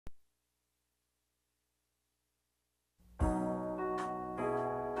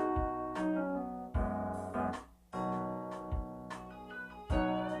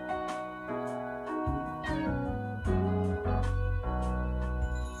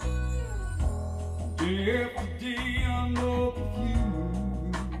Day after day I'm more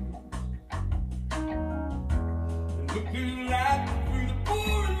confused, looking like through the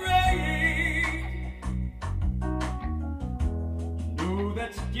pouring rain. You know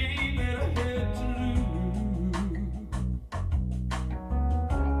that's a game that I had to lose,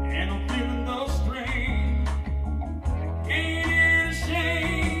 and I'm feeling the strain. Ain't it a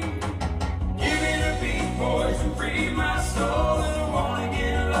shame? Give me the beat, boys, and free my soul. And I wanna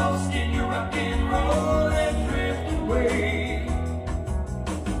get lost in your rock and roll and drift away.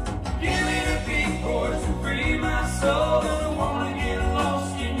 Give me the beat, boys, and free my soul. And I wanna get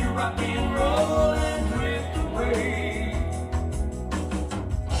lost in your rock and roll and drift away.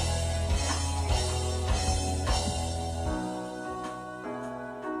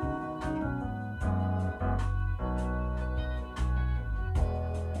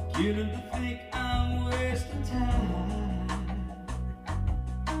 Beginning to think I'm wasting time.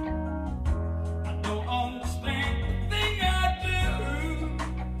 I don't understand the thing I do.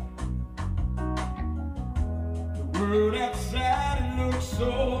 The world outside, it looks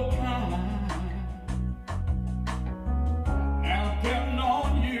so kind. Now I'm counting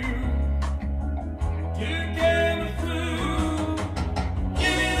on you to get me through.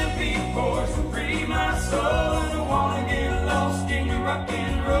 Give me the beat, boys, and free my soul. And I wanna get lost in your rock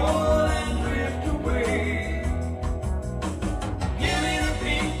and roll and drift away. Give me the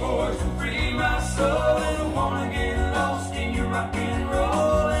beat, boys, and free my soul. And I wanna get lost in your rock and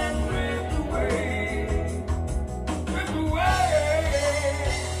roll and drift away. Drift away.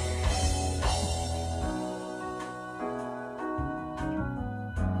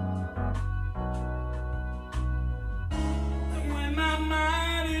 And when my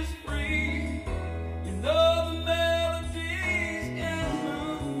mind is free, you know the melodies can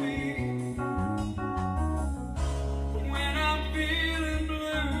move me. When I'm feeling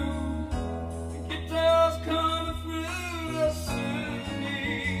blue, the guitar's coming through to soothe me.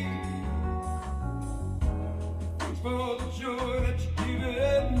 Thanks for the joy that you're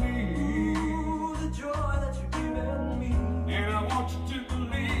giving me. Ooh, the joy that you're giving me. And I want you to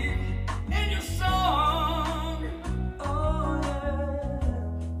believe in your song. Oh yeah.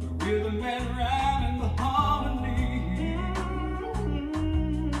 The rhythm and rhyme and the harmony.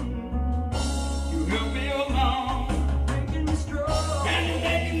 You help me along, making me strong, and you're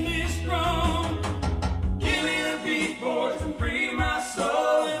making me strong. Give me the beat, boys, and free my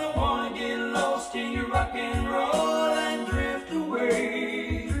soul. And I wanna get lost in your rock and roll and drift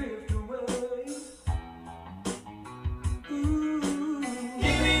away. Drift away. Ooh.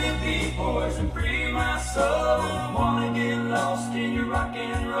 Give me the beat, boys, and free my soul. And I wanna get lost in your rock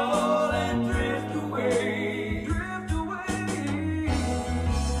and roll and